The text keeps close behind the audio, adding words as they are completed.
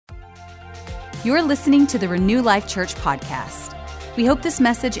You're listening to the Renew Life Church podcast. We hope this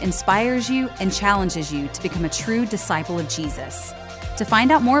message inspires you and challenges you to become a true disciple of Jesus. To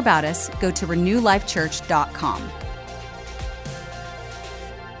find out more about us, go to renewlifechurch.com.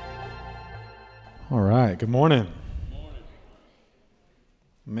 All right, good morning.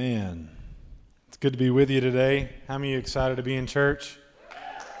 Man, it's good to be with you today. How many of you excited to be in church?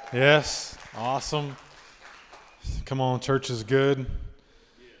 Yes, awesome. Come on, church is good.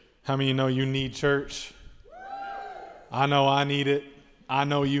 How many of you know you need church? I know I need it. I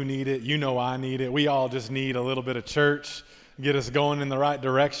know you need it. You know I need it. We all just need a little bit of church, get us going in the right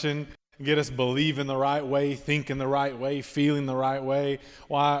direction, get us believing the right way, thinking the right way, feeling the right way.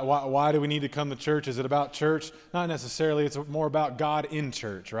 Why do we need to come to church? Is it about church? Not necessarily. It's more about God in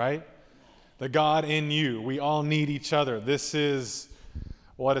church, right? The God in you. We all need each other. This is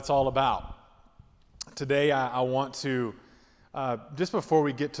what it's all about. Today I want to, just before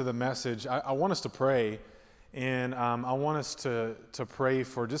we get to the message, I want us to pray. And I want us to pray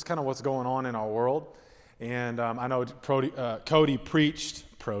for just kind of what's going on in our world. And I know Cody preached.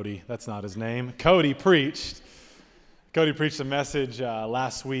 Prody, that's not his name. Cody preached a message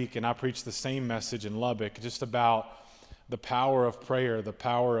last week, and I preached the same message in Lubbock, just about the power of prayer, the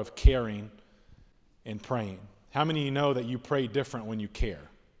power of caring and praying. How many of you know that you pray different when you care?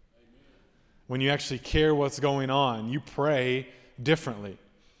 When you actually care what's going on, you pray differently.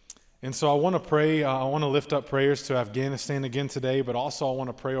 And so I want to pray, I want to lift up prayers to Afghanistan again today, but also I want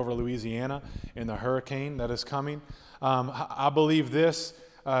to pray over Louisiana and the hurricane that is coming. I believe this,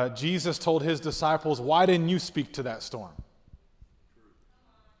 Jesus told his disciples, why didn't you speak to that storm?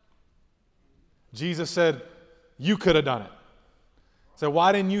 Jesus said, you could have done it. So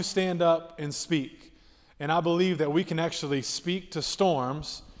why didn't you stand up and speak? And I believe that we can actually speak to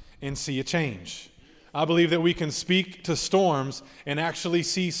storms and see a change. I believe that we can speak to storms and actually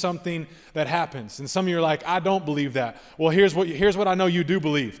see something that happens. And some of you are like, I don't believe that. Well, here's what I know you do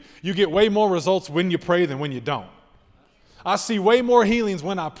believe. You get way more results when you pray than when you don't. I see way more healings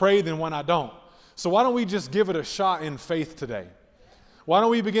when I pray than when I don't. So why don't we just give it a shot in faith today? Why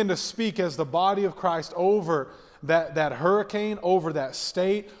don't we begin to speak as the body of Christ over that hurricane, over that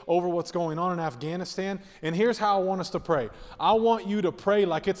state, over what's going on in Afghanistan? And here's how I want us to pray. I want you to pray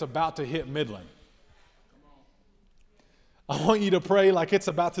like it's about to hit Midland. I want you to pray like it's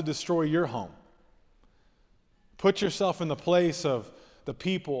about to destroy your home. Put yourself in the place of the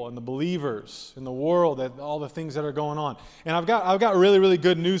people and the believers in the world, that all the things that are going on. And I've got really, really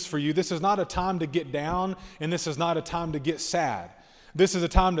good news for you. This is not a time to get down, and this is not a time to get sad. This is a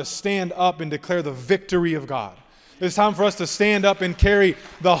time to stand up and declare the victory of God. It's time for us to stand up and carry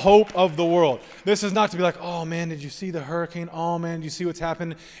the hope of the world. This is not to be like, oh man, did you see the hurricane? Oh man, did you see what's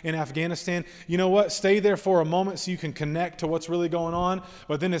happened in Afghanistan? You know what? Stay there for a moment so you can connect to what's really going on.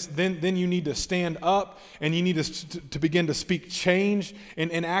 But then you need to stand up and you need to begin to speak change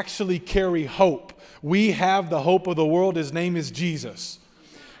and actually carry hope. We have the hope of the world. His name is Jesus.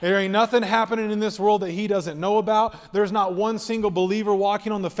 There ain't nothing happening in this world that he doesn't know about. There's not one single believer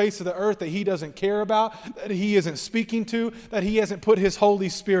walking on the face of the earth that he doesn't care about, that he isn't speaking to, that he hasn't put his Holy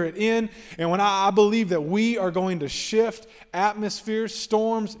Spirit in. And when I believe that we are going to shift atmospheres,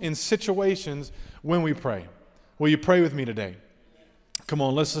 storms, and situations when we pray. Will you pray with me today? Come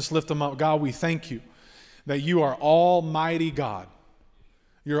on, let's just lift them up. God, we thank you that you are almighty God.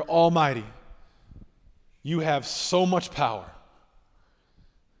 You're almighty. You have so much power.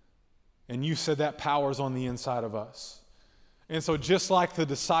 And you said that power is on the inside of us. And so just like the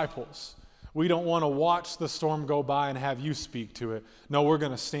disciples, we don't want to watch the storm go by and have you speak to it. No, we're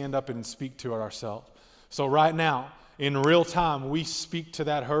going to stand up and speak to it ourselves. So right now, in real time, we speak to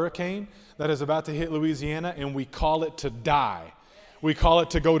that hurricane that is about to hit Louisiana, and we call it to die. We call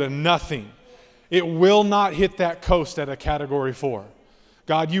it to go to nothing. It will not hit that coast at a Category 4.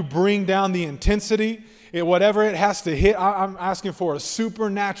 God, you bring down the intensity. Whatever it has to hit, I'm asking for a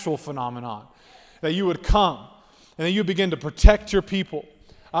supernatural phenomenon, that you would come and that you begin to protect your people.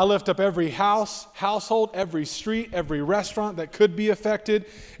 I lift up every household, every street, every restaurant that could be affected,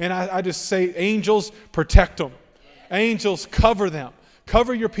 and I just say, angels, protect them. Angels, cover them.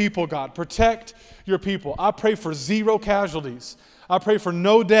 Cover your people, God. Protect your people. I pray for 0 casualties. I pray for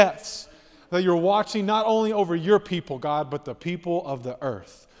no deaths, that you're watching not only over your people, God, but the people of the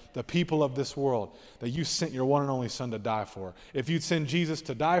earth. The people of this world that you sent your one and only Son to die for. If you'd send Jesus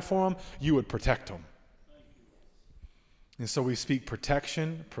to die for them, you would protect them. And so we speak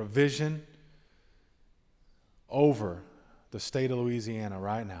protection, provision over the state of Louisiana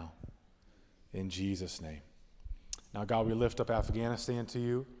right now in Jesus' name. Now, God, we lift up Afghanistan to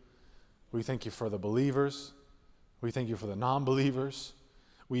you. We thank you for the believers. We thank you for the non-believers.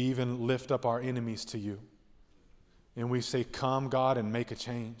 we even lift up our enemies to you. And we say, come, God, and make a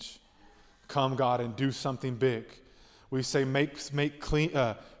change. Come, God, and do something big. We say, make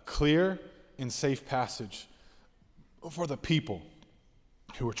clear and safe passage for the people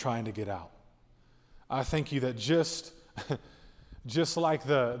who are trying to get out. I thank you that just like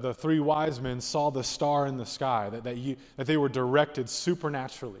the three wise men saw the star in the sky, that they were directed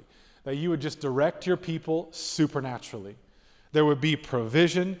supernaturally, that you would just direct your people supernaturally. There would be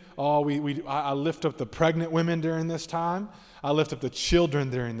provision. I lift up the pregnant women during this time. I lift up the children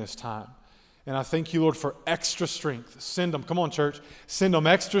during this time. And I thank you, Lord, for extra strength. Send them, come on, church. Send them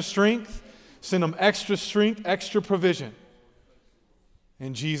extra strength. Send them extra strength, extra provision.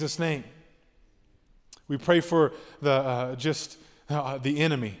 In Jesus' name. We pray for the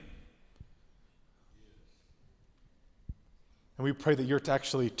enemy. And we pray that you're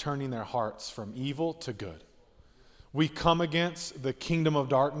actually turning their hearts from evil to good. We come against the kingdom of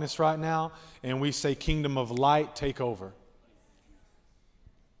darkness right now, and we say, kingdom of light, take over.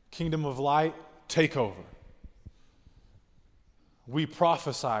 Kingdom of light, take over. We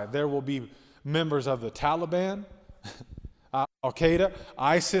prophesy there will be members of the Taliban, Al-Qaeda,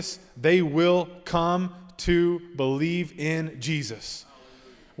 ISIS, they will come to believe in Jesus.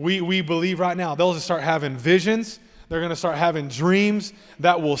 We believe right now they'll just start having visions. They're going to start having dreams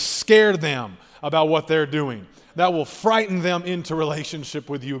that will scare them about what they're doing, that will frighten them into relationship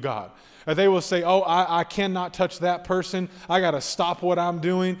with you, God. Or they will say, I cannot touch that person. I got to stop what I'm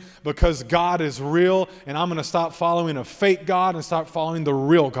doing because God is real, and I'm going to stop following a fake God and start following the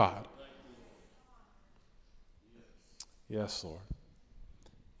real God. Yes, Lord.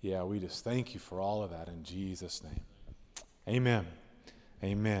 Yeah, we just thank you for all of that in Jesus' name. Amen.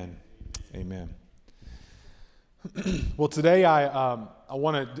 Amen. Amen. Well, today I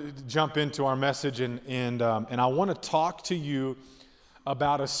want to jump into our message, and I want to talk to you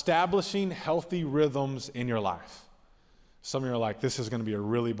about establishing healthy rhythms in your life. Some of you are like, this is going to be a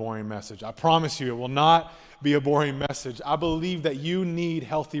really boring message. I promise you it will not be a boring message. I believe that you need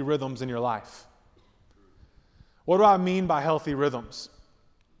healthy rhythms in your life. What do I mean by healthy rhythms?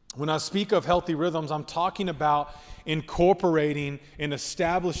 When I speak of healthy rhythms, I'm talking about incorporating and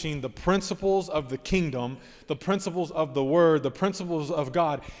establishing the principles of the kingdom, the principles of the word, the principles of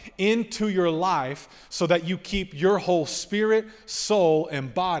God into your life so that you keep your whole spirit, soul,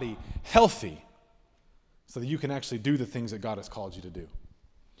 and body healthy so that you can actually do the things that God has called you to do.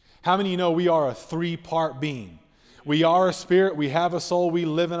 How many of you know we are a three-part being? We are a spirit, we have a soul, we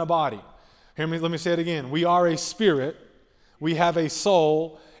live in a body. Let me say it again. We are a spirit, we have a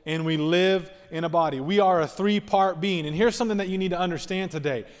soul, and we live in a body. We are a three-part being. And here's something that you need to understand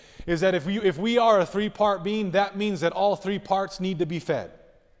today, is that if we are a three-part being, that means that all three parts need to be fed.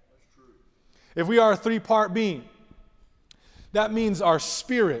 That's true. If we are a three-part being, that means our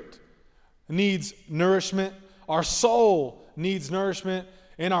spirit needs nourishment, our soul needs nourishment,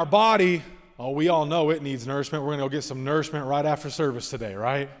 and our body, we all know it needs nourishment. We're going to go get some nourishment right after service today,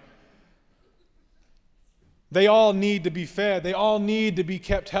 right? They all need to be fed. They all need to be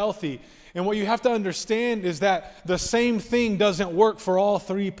kept healthy. And what you have to understand is that the same thing doesn't work for all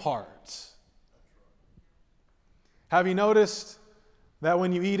three parts. Have you noticed that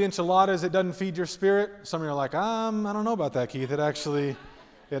when you eat enchiladas, it doesn't feed your spirit? Some of you are like, I don't know about that, Keith. It actually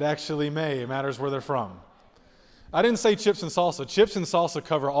may. It matters where they're from. I didn't say chips and salsa. Chips and salsa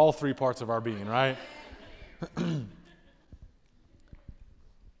cover all three parts of our being, right?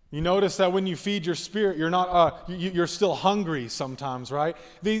 You notice that when you feed your spirit, you're not you're still hungry sometimes, right?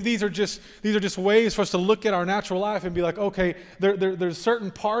 These are just ways for us to look at our natural life and be like, okay, there's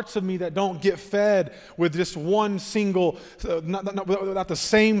certain parts of me that don't get fed with just one single, not the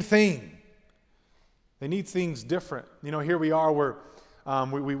same thing. They need things different. You know, here we are,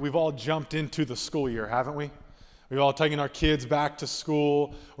 we've all jumped into the school year, haven't we? We've all taken our kids back to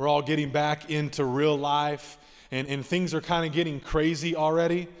school. We're all getting back into real life. And things are kind of getting crazy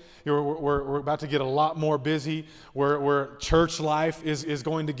already. We're about to get a lot more busy. Where church life is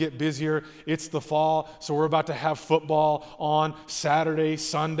going to get busier. It's the fall, so we're about to have football on Saturday,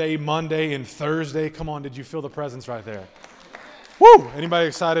 Sunday, Monday, and Thursday. Come on, did you feel the presence right there? Woo! Anybody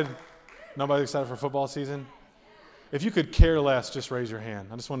excited? Nobody excited for football season? If you could care less, just raise your hand.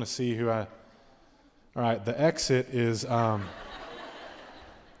 I just want to see who I... All right, the exit is... I'm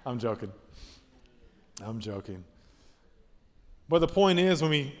joking. I'm joking. But the point is, when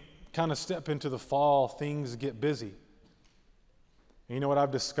we kind of step into the fall, things get busy. And you know what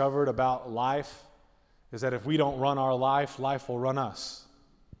I've discovered about life is that if we don't run our life, life will run us.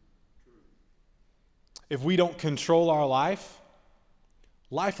 If we don't control our life,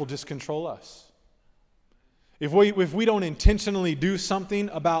 life will just control us. If we don't intentionally do something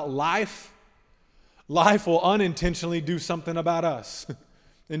about life, life will unintentionally do something about us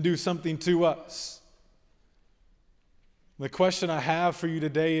and do something to us. The question I have for you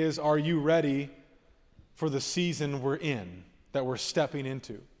today is, are you ready for the season we're in, that we're stepping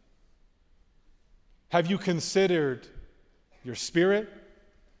into? Have you considered your spirit,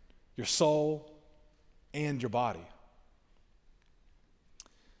 your soul, and your body?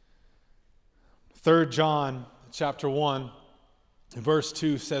 3 John chapter 1, verse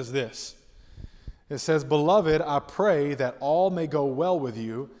 2 says this. It says, "Beloved, I pray that all may go well with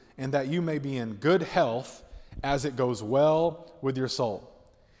you and that you may be in good health as it goes well with your soul."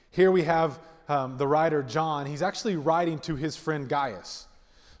 Here we have the writer John. He's actually writing to his friend Gaius.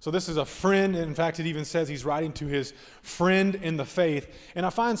 So this is a friend. In fact, it even says he's writing to his friend in the faith. And I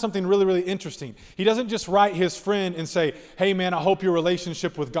find something really, really interesting. He doesn't just write his friend and say, "Hey man, I hope your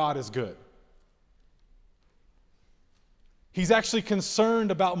relationship with God is good." He's actually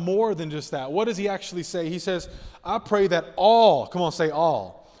concerned about more than just that. What does he actually say? He says, "I pray that all," come on, say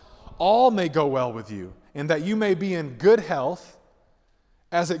all may go well with you, and that you may be in good health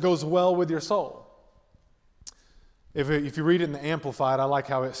as it goes well with your soul." If you read it in the Amplified, I like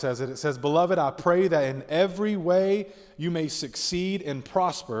how it says it. It says, "Beloved, I pray that in every way you may succeed and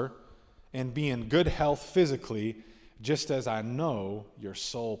prosper and be in good health physically, just as I know your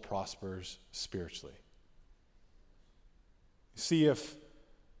soul prospers spiritually." See, if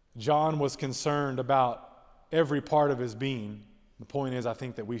John was concerned about every part of his being, the point is, I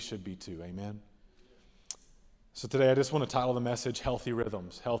think that we should be too. Amen? So today I just want to title the message, Healthy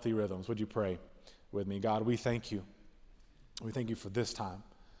Rhythms. Healthy Rhythms. Would you pray with me? God, we thank you. We thank you for this time.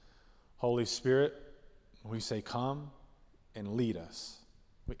 Holy Spirit, we say come and lead us.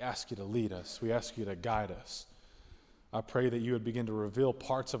 We ask you to lead us. We ask you to guide us. I pray that you would begin to reveal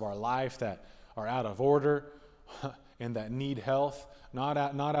parts of our life that are out of order and that need health, not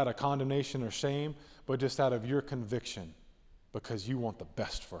out of condemnation or shame, but just out of your conviction, because you want the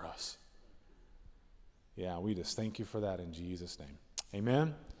best for us. Yeah, we just thank you for that in Jesus' name.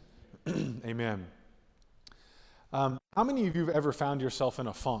 Amen? Amen. How many of you have ever found yourself in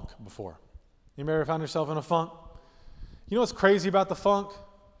a funk before? Anybody ever found yourself in a funk? You know what's crazy about the funk?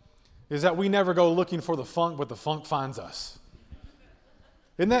 Is that we never go looking for the funk, but the funk finds us.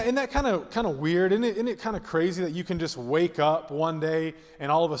 Isn't that kind of weird? Isn't it kind of crazy that you can just wake up one day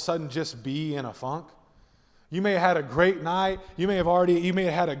and all of a sudden just be in a funk? You may have had a great night. You may have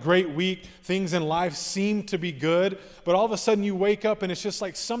had a great week. Things in life seem to be good, but all of a sudden you wake up and it's just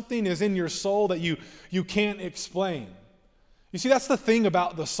like something is in your soul that you can't explain. You see, that's the thing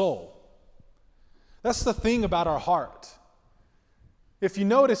about the soul. That's the thing about our heart. If you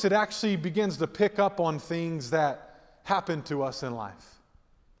notice, it actually begins to pick up on things that happen to us in life.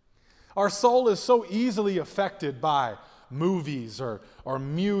 Our soul is so easily affected by movies or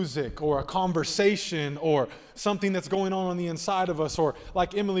music or a conversation or something that's going on the inside of us, or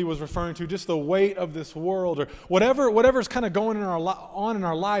like Emily was referring to, just the weight of this world, or whatever's kind of going on in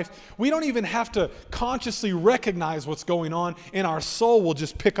our life. We don't even have to consciously recognize what's going on, and our soul will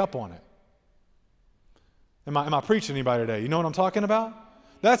just pick up on it. Am I preaching to anybody today? You know what I'm talking about?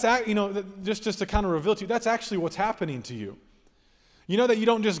 That's just to kind of reveal to you, that's actually what's happening to you. You know that you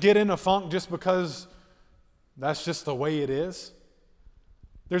don't just get in a funk just because that's just the way it is.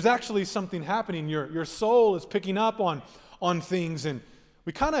 There's actually something happening. Your soul is picking up on things, and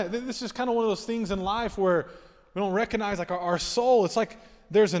this is kind of one of those things in life where we don't recognize, like our soul, it's like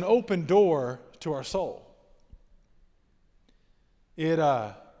there's an open door to our soul. It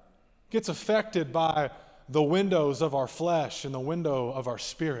gets affected by the windows of our flesh and the window of our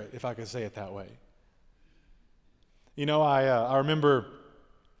spirit, if I could say it that way. You know, I remember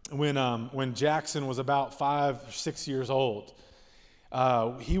when Jackson was about 5 or 6 years old.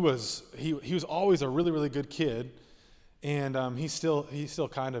 He was always a really, really good kid, and he still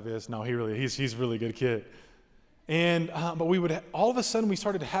kind of is. No, he's a really good kid. And but all of a sudden we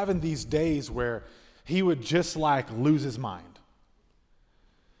started having these days where he would just like lose his mind.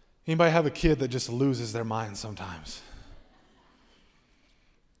 Anybody have a kid that just loses their mind sometimes?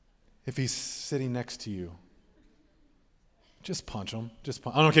 If he's sitting next to you, just punch him.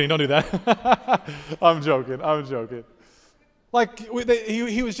 I'm kidding. Don't do that. I'm joking. Like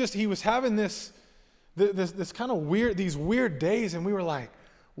he was having this kind of weird, these weird days, and we were like,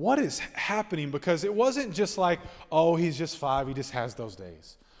 what is happening? Because it wasn't just like, oh, he's just 5, he just has those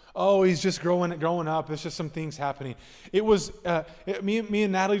days. Oh, he's just growing up. There's just some things happening. It was me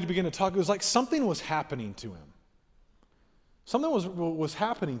and Natalie began to talk. It was like something was happening to him. Something was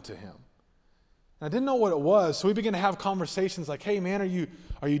happening to him. And I didn't know what it was, so we began to have conversations like, hey, man,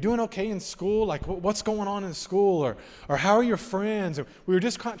 are you doing okay in school? Like, what's going on in school? Or how are your friends? And we were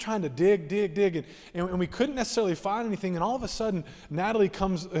just trying to dig, and we couldn't necessarily find anything. And all of a sudden, Natalie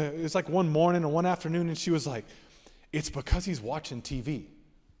comes, it's like one morning or one afternoon, and she was like, it's because he's watching TV.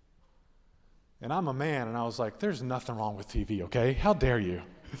 And I'm a man, and I was like, there's nothing wrong with TV, okay? How dare you?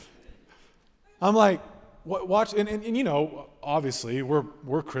 I'm like, watch, and you know, obviously,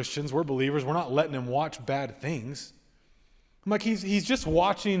 we're Christians, we're believers, we're not letting him watch bad things. I'm like, he's just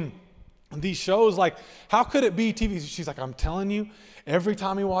watching these shows, like, how could it be TV? She's like, I'm telling you, every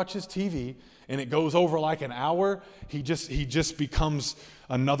time he watches TV, and it goes over like an hour, he just becomes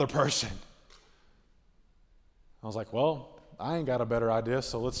another person. I was like, well, I ain't got a better idea,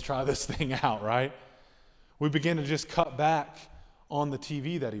 so let's try this thing out, right? We began to just cut back on the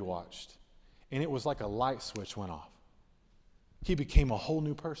TV that he watched. And it was like a light switch went off. He became a whole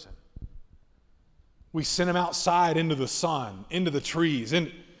new person. We sent him outside into the sun, into the trees,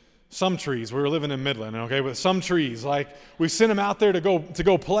 in some trees. We were living in Midland, okay, but some trees, like we sent him out there to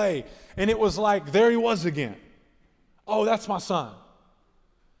go play, and it was like there he was again. Oh, that's my son.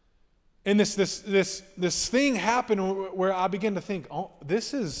 And this thing happened where I began to think, oh,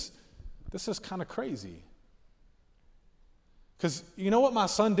 this is kind of crazy. Because you know what my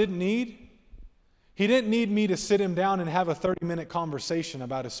son didn't need? He didn't need me to sit him down and have a 30-minute conversation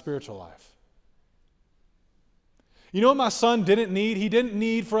about his spiritual life. You know what my son didn't need? He didn't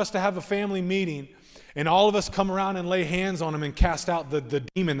need for us to have a family meeting and all of us come around and lay hands on him and cast out the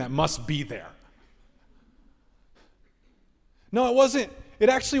demon that must be there. No, it wasn't. It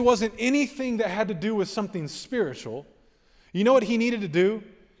actually wasn't anything that had to do with something spiritual. You know what he needed to do?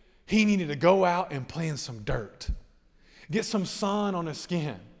 He needed to go out and play in some dirt. Get some sun on his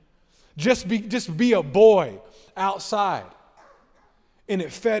skin. Just be a boy outside. And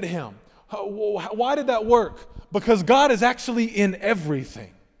it fed him. Why did that work? Because God is actually in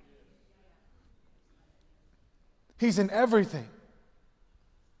everything. He's in everything.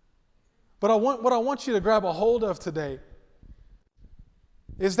 But what I want you to grab a hold of today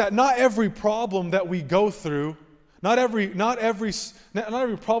is that not every problem that we go through, not every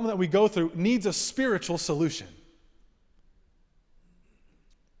problem that we go through needs a spiritual solution.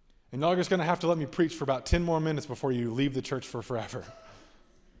 And y'all are just going to have to let me preach for about 10 more minutes before you leave the church for forever.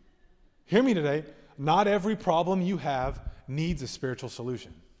 Hear me today. Not every problem you have needs a spiritual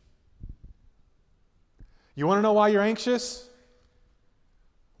solution. You want to know why you're anxious?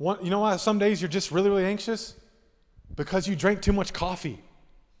 You know why some days you're just really, really anxious? Because you drank too much coffee.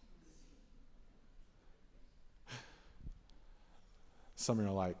 Some of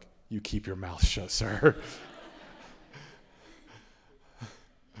you are like, you keep your mouth shut, sir.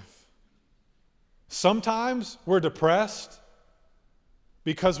 Sometimes we're depressed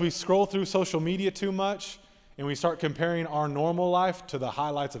because we scroll through social media too much and we start comparing our normal life to the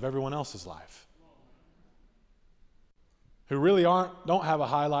highlights of everyone else's life. Who really don't have a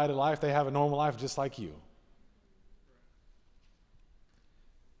highlighted life, they have a normal life just like you.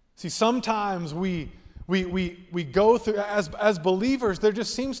 See, sometimes we go through, as believers, there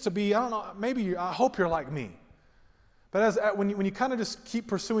just seems to be, I don't know, I hope you're like me. But when you kind of just keep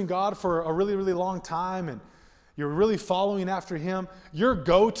pursuing God for a really, really long time and you're really following after Him, your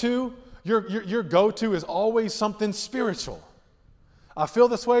go-to is always something spiritual. I feel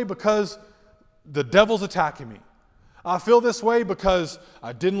this way because the devil's attacking me. I feel this way because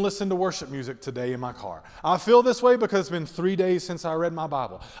I didn't listen to worship music today in my car. I feel this way because it's been 3 days since I read my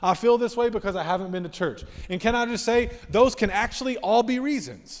Bible. I feel this way because I haven't been to church. And can I just say, those can actually all be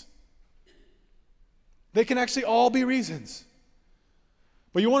reasons. They can actually all be reasons.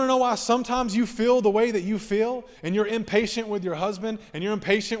 But you want to know why sometimes you feel the way that you feel and you're impatient with your husband and you're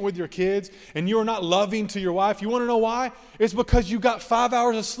impatient with your kids and you're not loving to your wife? You want to know why? It's because you got 5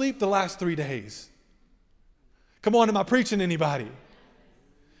 hours of sleep the last 3 days. Come on, am I preaching to anybody?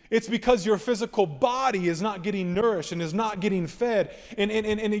 It's because your physical body is not getting nourished and is not getting fed. And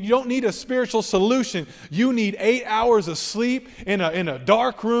you don't need a spiritual solution. You need 8 hours of sleep in a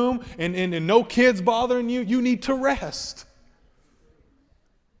dark room and no kids bothering you. You need to rest.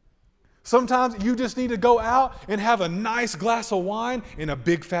 Sometimes you just need to go out and have a nice glass of wine and a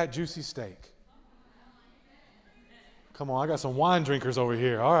big fat juicy steak. Come on, I got some wine drinkers over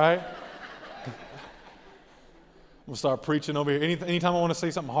here. All right. I'm going to start preaching over here. Anytime I want to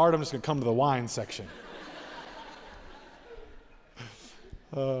say something hard, I'm just going to come to the wine section.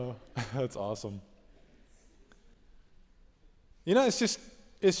 That's awesome. You know, it's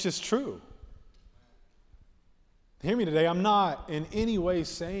just true. Hear me today. I'm not in any way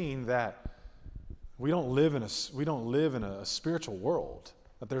saying that we don't live in a spiritual world,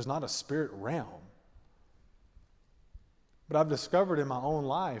 that there's not a spirit realm. But I've discovered in my own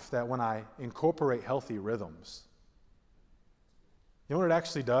life that when I incorporate healthy rhythms, you know what it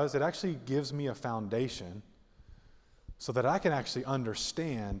actually does? It actually gives me a foundation so that I can actually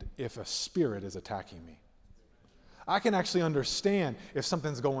understand if a spirit is attacking me. I can actually understand if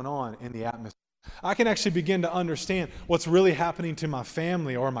something's going on in the atmosphere. I can actually begin to understand what's really happening to my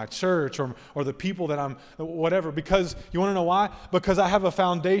family or my church or the people that I'm, whatever. Because, you want to know why? Because I have a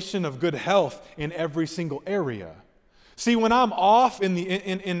foundation of good health in every single area. See, when I'm off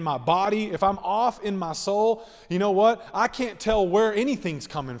in my body, if I'm off in my soul, you know what? I can't tell where anything's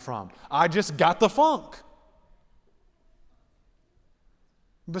coming from. I just got the funk.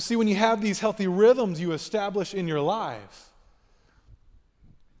 But see, when you have these healthy rhythms you establish in your life,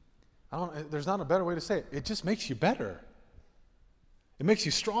 there's not a better way to say it. It just makes you better. It makes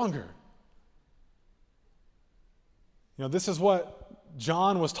you stronger. You know, this is what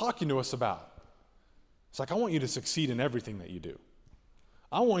John was talking to us about. It's like, I want you to succeed in everything that you do.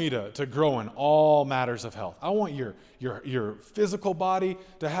 I want you to grow in all matters of health. I want your physical body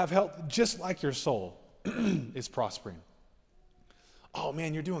to have health just like your soul is prospering. Oh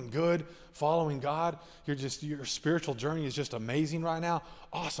man, you're doing good, following God. Your spiritual journey is just amazing right now.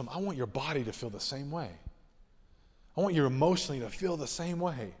 Awesome. I want your body to feel the same way. I want you emotionally to feel the same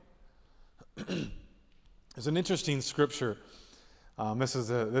way. There's an interesting scripture. This is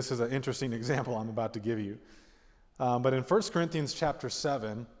an interesting example I'm about to give you. But in 1 Corinthians chapter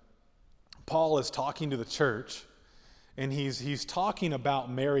 7, Paul is talking to the church. And he's talking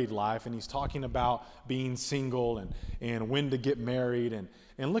about married life, and he's talking about being single and when to get married.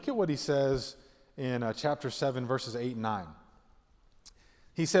 And look at what he says in chapter 7, verses 8 and 9.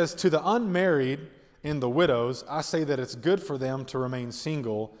 He says, "To the unmarried and the widows, I say that it's good for them to remain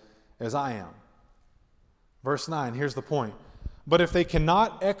single as I am." Verse 9, here's the point. "But if they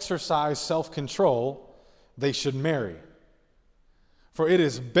cannot exercise self-control, they should marry. For it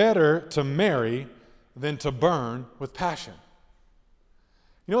is better to marry than to burn with passion."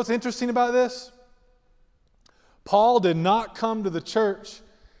 You know what's interesting about this? Paul did not come to the church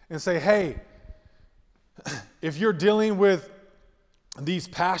and say, hey, if you're dealing with these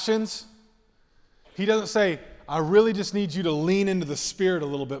passions, he doesn't say, I really just need you to lean into the Spirit a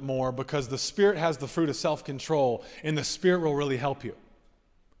little bit more because the Spirit has the fruit of self-control and the Spirit will really help you.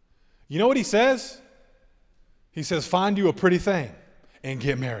 You know what he says? He says, find you a pretty thing and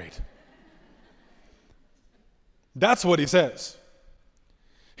get married. That's what he says.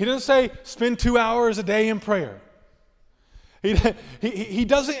 He doesn't say spend 2 hours a day in prayer. He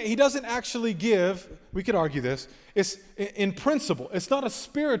doesn't actually give, we could argue this, it's in principle. It's not a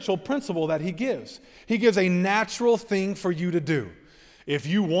spiritual principle that he gives. He gives a natural thing for you to do. If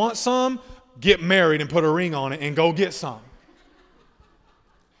you want some, get married and put a ring on it and go get some.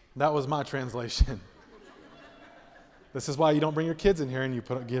 That was my translation. This is why you don't bring your kids in here and you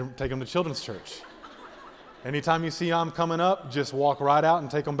take them to children's church. Anytime you see them coming up, just walk right out and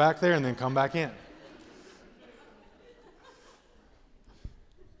take them back there and then come back in.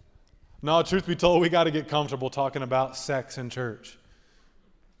 No, truth be told, we got to get comfortable talking about sex in church.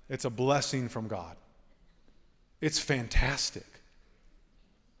 It's a blessing from God. It's fantastic.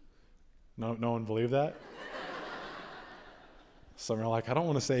 No one believe that? Some are like, I don't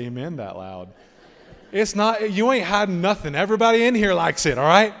want to say amen that loud. It's not, you ain't hiding nothing. Everybody in here likes it, all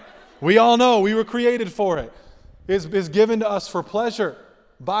right? We all know we were created for it. It's given to us for pleasure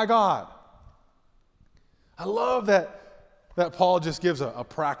by God. I love that Paul just gives a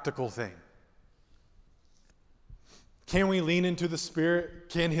practical thing. Can we lean into the Spirit?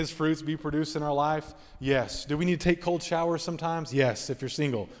 Can His fruits be produced in our life? Yes. Do we need to take cold showers sometimes? Yes, if you're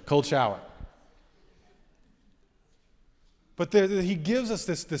single, cold shower. But he gives us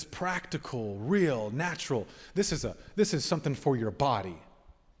this practical, real, natural. This is something for your body.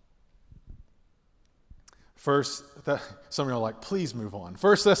 Some of you are like, please move on.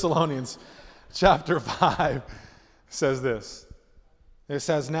 1 Thessalonians chapter 5 says this. It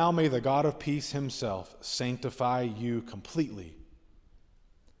says, now may the God of peace himself sanctify you completely.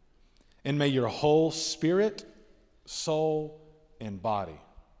 And may your whole spirit, soul, and body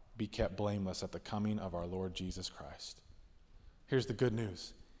be kept blameless at the coming of our Lord Jesus Christ. Here's the good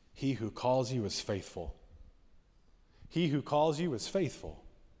news. He who calls you is faithful. He who calls you is faithful.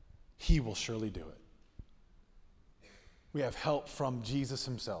 He will surely do it. We have help from Jesus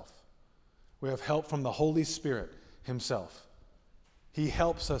himself. We have help from the Holy Spirit himself. He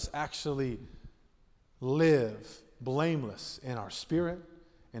helps us actually live blameless in our spirit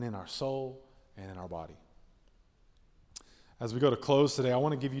and in our soul and in our body. As we go to close today, I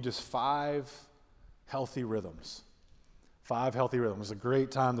want to give you just 5 healthy rhythms. 5 healthy rhythms. It's a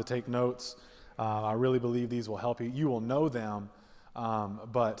great time to take notes. I really believe these will help you. You will know them,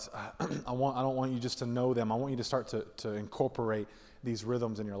 but I don't want you just to know them. I want you to start to incorporate these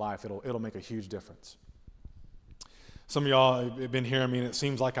rhythms in your life. It'll make a huge difference. Some of y'all have been hearing me, and it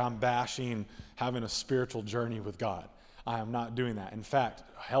seems like I'm bashing having a spiritual journey with God. I am not doing that. In fact,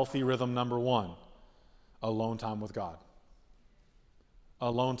 healthy rhythm number 1, alone time with God.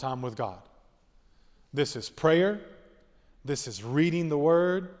 Alone time with God. This is prayer. This is reading the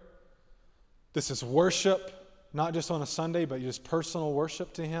Word. This is worship, not just on a Sunday, but just personal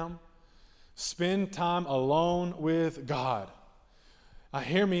worship to Him. Spend time alone with God.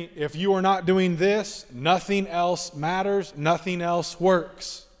 Hear me, if you are not doing this, nothing else matters, nothing else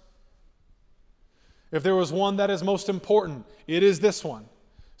works. If there was one that is most important, it is this one.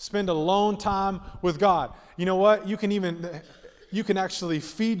 Spend alone time with God. You know what? You can actually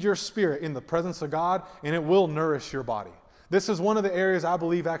feed your spirit in the presence of God, and it will nourish your body. This is one of the areas I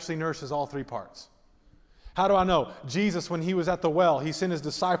believe actually nourishes all 3 parts. How do I know? Jesus, when He was at the well, He sent His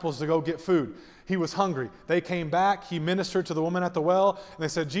disciples to go get food. He was hungry. They came back. He ministered to the woman at the well, and they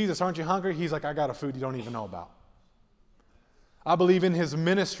said, Jesus, aren't you hungry? He's like, I got a food you don't even know about. I believe in His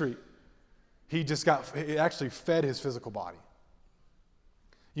ministry, it actually fed His physical body.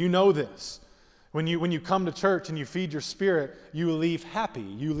 You know this. When you come to church and you feed your spirit, you leave happy.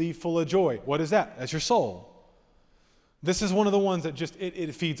 You leave full of joy. What is that? That's your soul. This is one of the ones that just,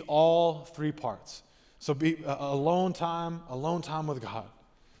 it feeds all 3 parts. So be alone time with God.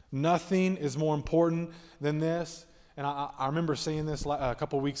 Nothing is more important than this. And I remember saying this a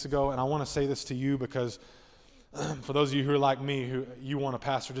couple weeks ago, and I want to say this to you because for those of you who are like me, who you want a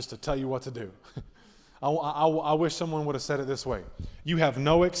pastor just to tell you what to do. I wish someone would have said it this way. You have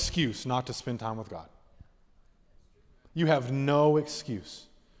no excuse not to spend time with God. You have no excuse.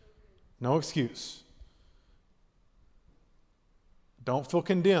 No excuse. Don't feel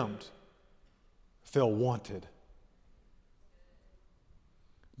condemned. Feel wanted.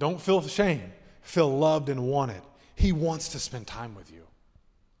 Don't feel shame. Feel loved and wanted. He wants to spend time with you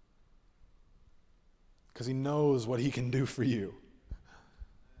because He knows what He can do for you.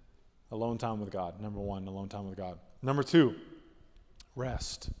 Alone time with God. Number 1, alone time with God. Number 2,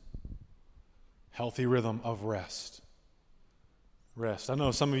 rest. Healthy rhythm of rest. Rest. I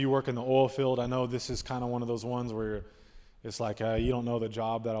know some of you work in the oil field. I know this is kind of one of those ones where it's like, you don't know the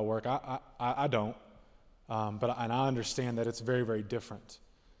job that I work. I don't. And I understand that it's very, very different.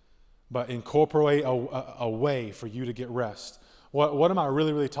 But incorporate a way for you to get rest. What am I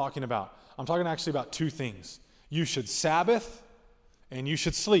really, really talking about? I'm talking actually about 2 things. You should Sabbath and you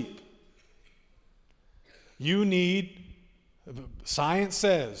should sleep. Science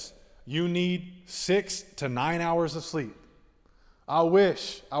says, you need 6 to 9 hours of sleep. I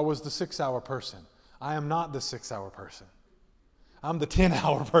wish I was the 6-hour person. I am not the 6-hour person. I'm the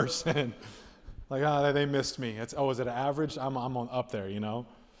 10-hour person. Like, they missed me. Is it an average? I'm on up there, you know.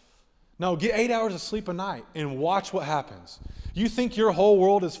 No, get 8 hours of sleep a night and watch what happens. You think your whole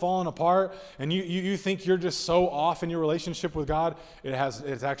world is falling apart and you think you're just so off in your relationship with God?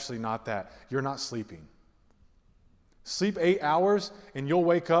 It's actually not that. You're not sleeping. Sleep 8 hours and you'll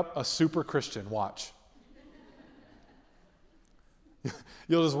wake up a super Christian. Watch.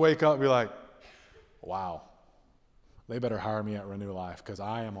 You'll just wake up and be like, wow, they better hire me at Renew Life because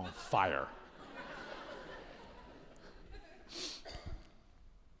I am on fire.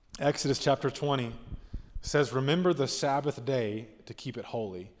 Exodus chapter 20 says, remember the Sabbath day to keep it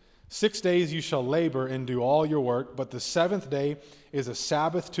holy. 6 days you shall labor and do all your work, but the 7th day is a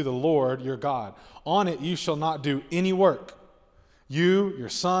Sabbath to the Lord your God. On it you shall not do any work. You, your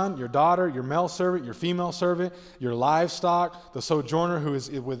son, your daughter, your male servant, your female servant, your livestock, the sojourner who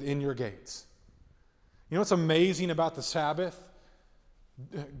is within your gates. You know what's amazing about the Sabbath?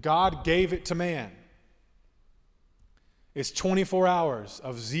 God gave it to man. It's 24 hours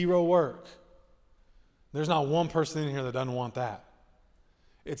of zero work. There's not one person in here that doesn't want that.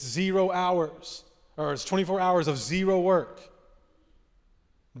 It's 0 hours, or it's 24 hours of zero work.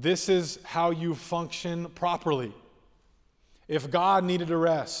 This is how you function properly. If God needed to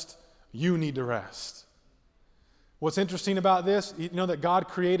rest, you need to rest. What's interesting about this, you know that God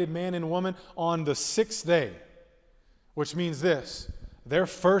created man and woman on the 6th day, which means this, their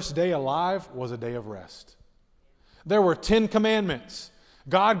first day alive was a day of rest. There were 10 commandments.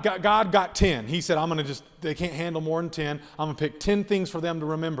 God got 10. He said, they can't handle more than 10. I'm going to pick 10 things for them to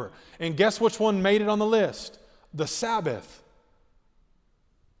remember. And guess which one made it on the list? The Sabbath.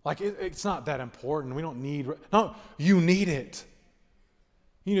 Like, it's not that important. We don't need, no, you need it.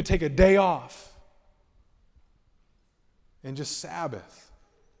 You need to take a day off and just Sabbath.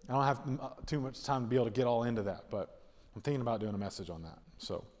 I don't have too much time to be able to get all into that, but I'm thinking about doing a message on that.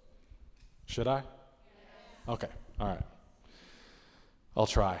 So, Should I? Okay, all right. I'll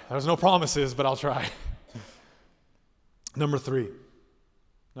try. There's no promises, but I'll try. Number 3,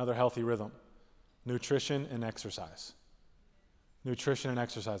 another healthy rhythm, nutrition and exercise. Nutrition and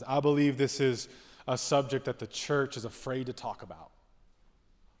exercise. I believe this is a subject that the church is afraid to talk about.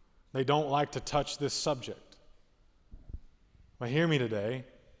 They don't like to touch this subject. But hear me today.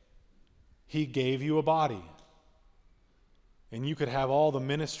 He gave you a body. And you could have all the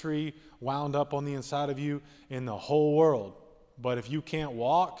ministry wound up on the inside of you in the whole world. But if you can't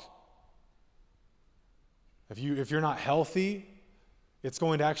walk, if you're not healthy, it's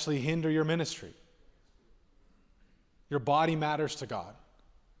going to actually hinder your ministry. Your body matters to God.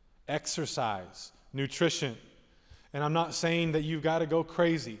 Exercise, nutrition. And I'm not saying that you've got to go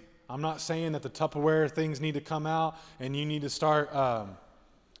crazy. I'm not saying that the Tupperware things need to come out and you need to start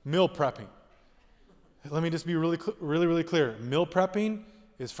meal prepping. Let me just be really clear. Meal prepping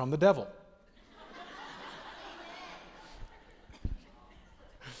is from the devil.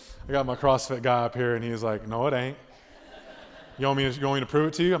 I got my CrossFit guy up here, and he's like, no, it ain't. You want me to prove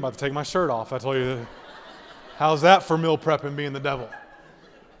it to you? I'm about to take my shirt off. I told you that. How's that for meal prepping being the devil?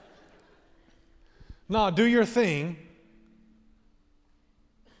 No, do your thing.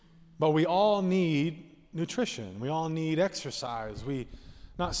 But we all need nutrition. We all need exercise.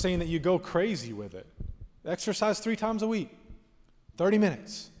 Not saying that you go crazy with it. Exercise 3 times a week, 30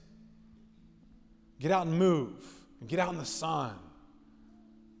 minutes. Get out and move. And get out in the sun.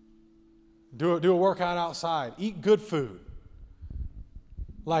 Do a workout outside. Eat good food.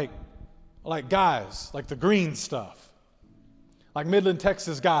 Like guys, like the green stuff. Like Midland,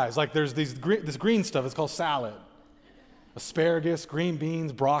 Texas guys. Like there's this green stuff. It's called salad. Asparagus, green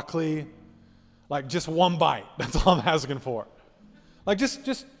beans, broccoli. Like just one bite. That's all I'm asking for. Like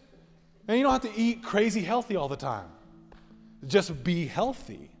just, and you don't have to eat crazy healthy all the time. Just be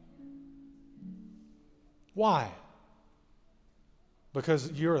healthy. Why?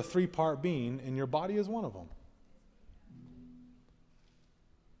 Because you're a 3-part being and your body is one of them.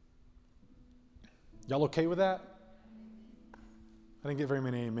 Y'all okay with that? I didn't get very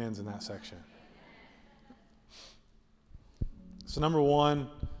many amens in that section. So number 1,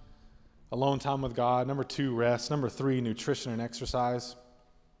 alone time with God. Number 2, rest. Number 3, nutrition and exercise.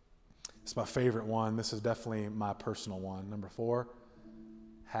 It's my favorite one. This is definitely my personal one. Number 4,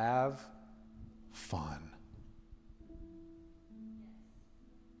 have fun.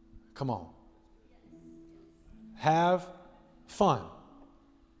 Come on. Have fun.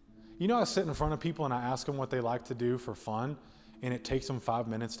 You know, I sit in front of people and I ask them what they like to do for fun, and it takes them 5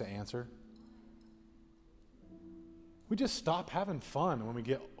 minutes to answer. We just stop having fun when we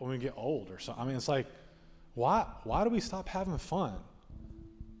get old or something. I mean, it's like, why do we stop having fun?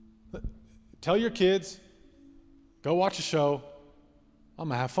 Tell your kids, go watch a show. I'm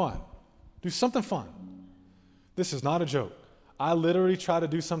going to have fun. Do something fun. This is not a joke. I literally try to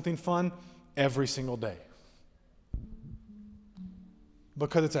do something fun every single day.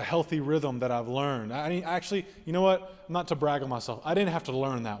 Because it's a healthy rhythm that I've learned. Actually, you know what? Not to brag on myself. I didn't have to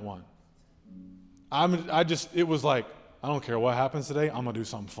learn that one. It was like, I don't care what happens today, I'm going to do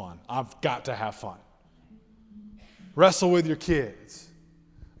something fun. I've got to have fun. Wrestle with your kids.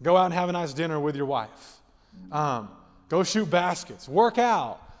 Go out and have a nice dinner with your wife. Go shoot baskets. Work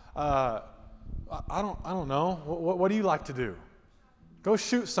out. I don't know. What do you like to do? Go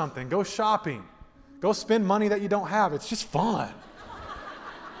shoot something. Go shopping. Go spend money that you don't have. It's just fun.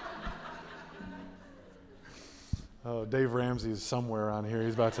 Oh, Dave Ramsey is somewhere around here.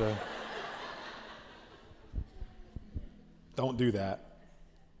 He's about to... Don't do that.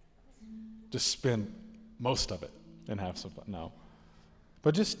 Just spend most of it and have some fun. No.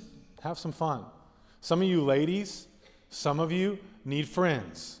 But just have some fun. Some of you ladies, some of you need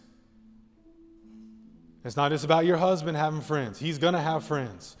friends. It's not just about your husband having friends. He's going to have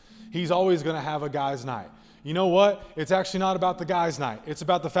friends. He's always going to have a guy's night. You know what? It's actually not about the guy's night. It's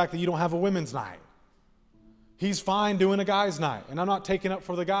about the fact that you don't have a women's night. He's fine doing a guy's night, and I'm not taking up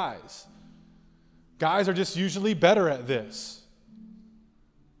for the guys. Guys are just usually better at this.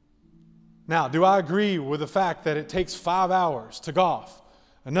 Now, do I agree with the fact that it takes 5 hours to golf?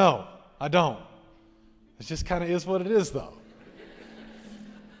 No, I don't. It just kind of is what it is, though.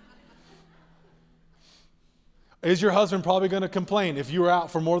 Is your husband probably going to complain if you were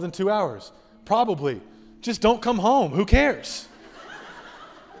out for more than 2 hours? Probably. Just don't come home. Who cares?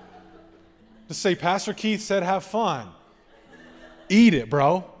 Just say, Pastor Keith said have fun. Eat it,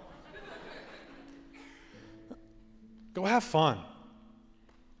 bro. Go have fun.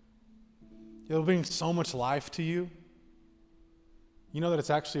 It'll bring so much life to you. You know that it's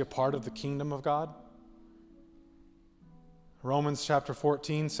actually a part of the kingdom of God? Romans chapter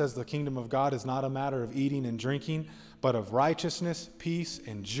 14 says the kingdom of God is not a matter of eating and drinking, but of righteousness, peace,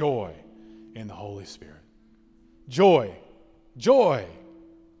 and joy in the Holy Spirit. Joy. Joy.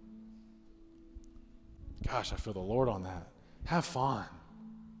 Gosh, I feel the Lord on that. Have fun.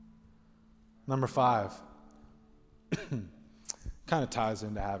 Number 5. Kind of ties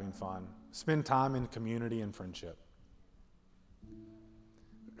into having fun. Spend time in community and friendship.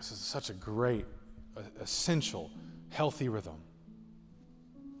 This is such a great, essential, healthy rhythm.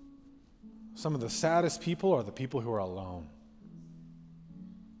 Some of the saddest people are the people who are alone.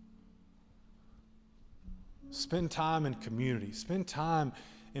 Spend time in community. Spend time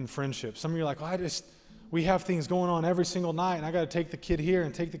in friendship. Some of you are like, we have things going on every single night, and I got to take the kid here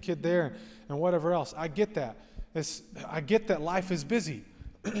and take the kid there and whatever else. I get that. I get that life is busy.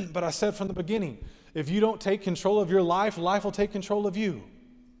 But I said from the beginning, if you don't take control of your life, life will take control of you.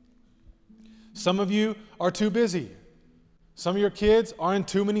 Some of you are too busy. Some of your kids are in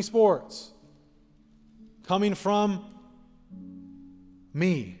too many sports. Coming from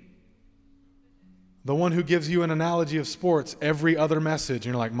me, the one who gives you an analogy of sports every other message,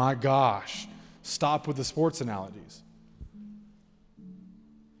 and you're like, my gosh, stop with the sports analogies.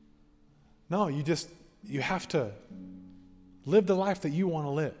 No, you have to live the life that you want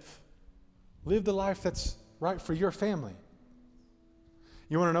to live. Live the life that's right for your family.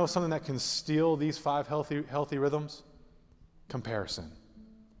 You want to know something that can steal these 5 healthy rhythms? Comparison.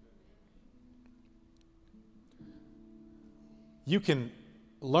 You can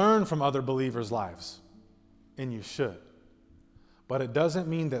learn from other believers' lives, and you should. But it doesn't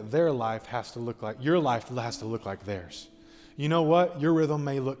mean that their life has to look like, your life has to look like theirs. You know what? Your rhythm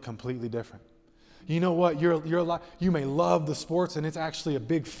may look completely different. You know what? You may love the sports, and it's actually a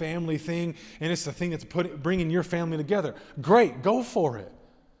big family thing, and it's the thing that's bringing your family together. Great, go for it.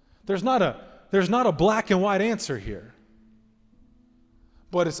 There's not a black and white answer here.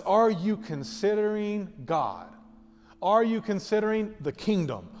 But it's, are you considering God? Are you considering the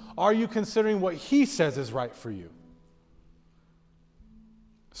kingdom? Are you considering what He says is right for you?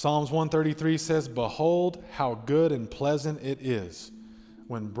 Psalms 133 says, behold how good and pleasant it is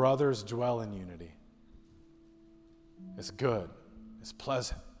when brothers dwell in unity. It's good. It's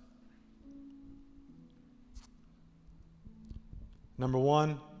pleasant. Number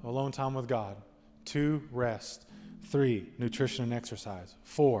 1, alone time with God. 2, rest. 3, nutrition and exercise.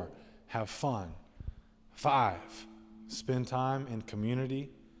 4, have fun. 5, spend time in community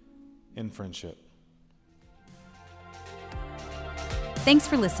and friendship. Thanks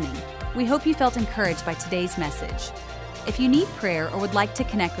for listening. We hope you felt encouraged by today's message. If you need prayer or would like to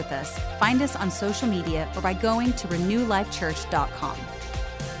connect with us, find us on social media or by going to renewlifechurch.com.